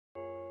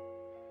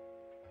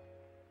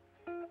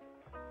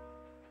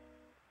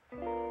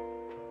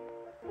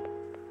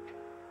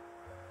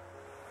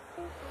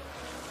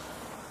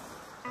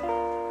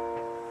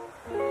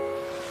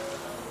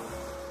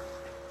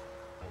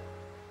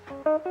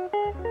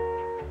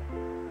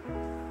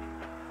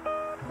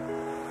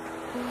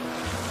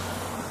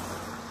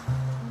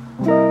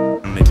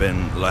Only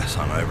been less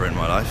hungover in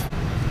my life.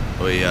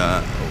 We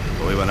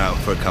went out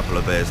for a couple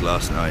of beers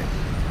last night.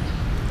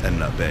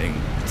 Ended up being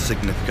a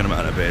significant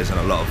amount of beers and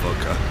a lot of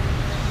vodka.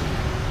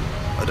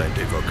 I don't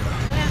do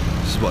vodka.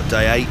 This is what,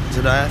 day 8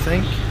 today, I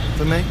think,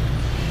 for me.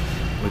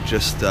 We're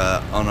just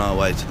on our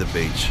way to the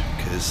beach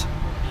because,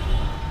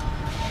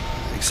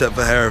 except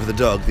for hair of the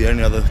dog, the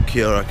only other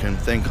cure I can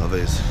think of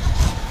is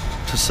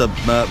to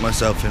submerge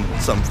myself in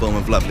some form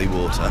of lovely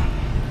water.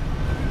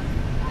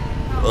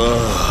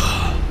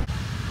 Ugh.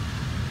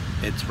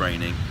 It's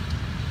raining.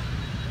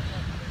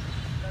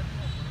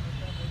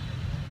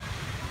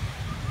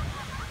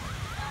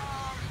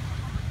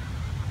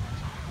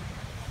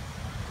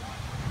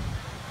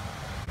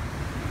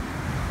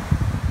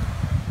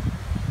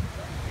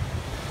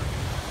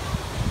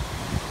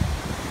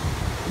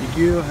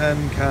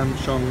 Yuhan kan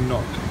Shong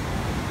Nok.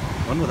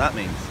 I wonder what that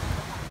means.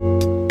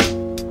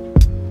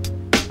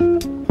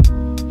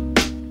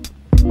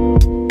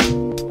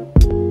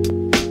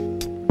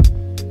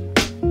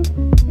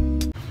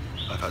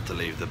 I've had to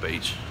leave the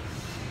beach.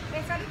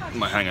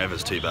 My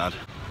hangover's too bad,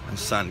 and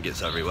sand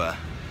gets everywhere,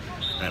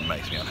 and it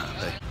makes me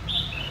unhappy.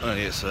 I'm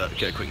gonna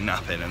get a quick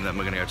nap in, and then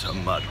we're gonna go to a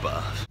mud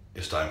bath.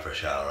 It's time for a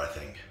shower, I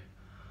think.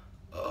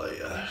 Oh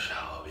yeah,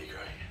 shower will be great.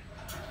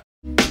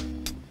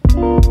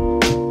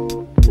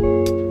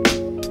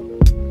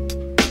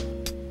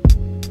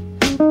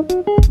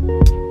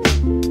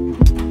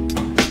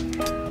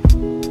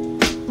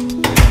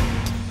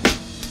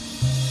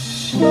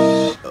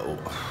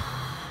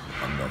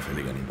 I'm not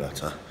feeling any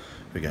better.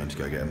 We're going to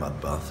go get a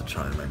mud bath to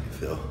try and make me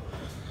feel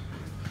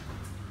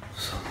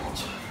somewhat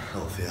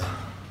healthier.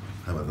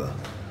 However,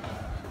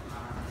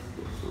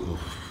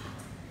 oof.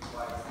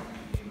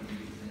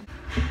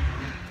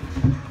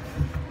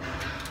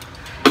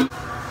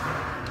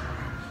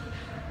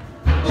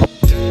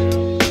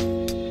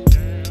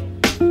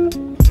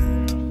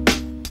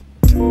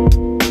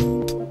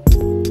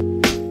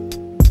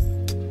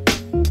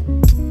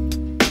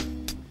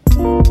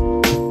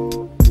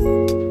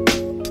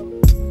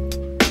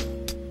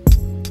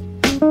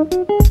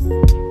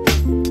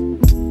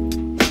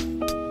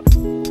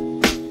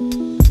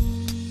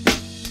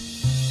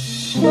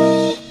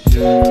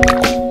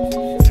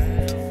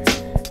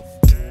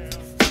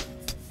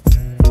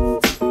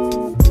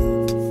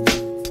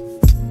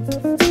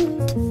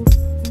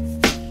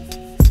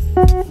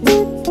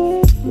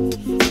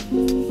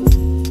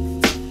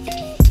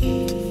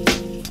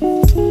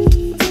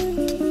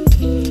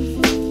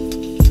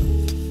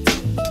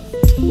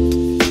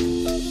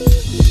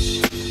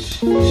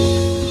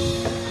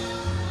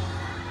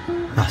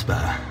 That's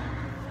better.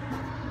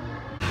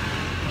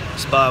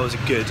 Spa was a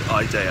good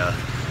idea.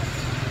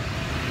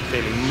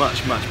 Feeling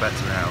much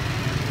better now.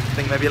 I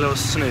think maybe a little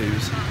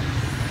snooze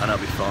and I'll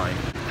be fine.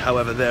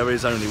 However, there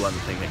is only one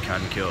thing that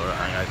can cure a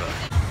hangover.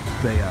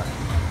 Beer.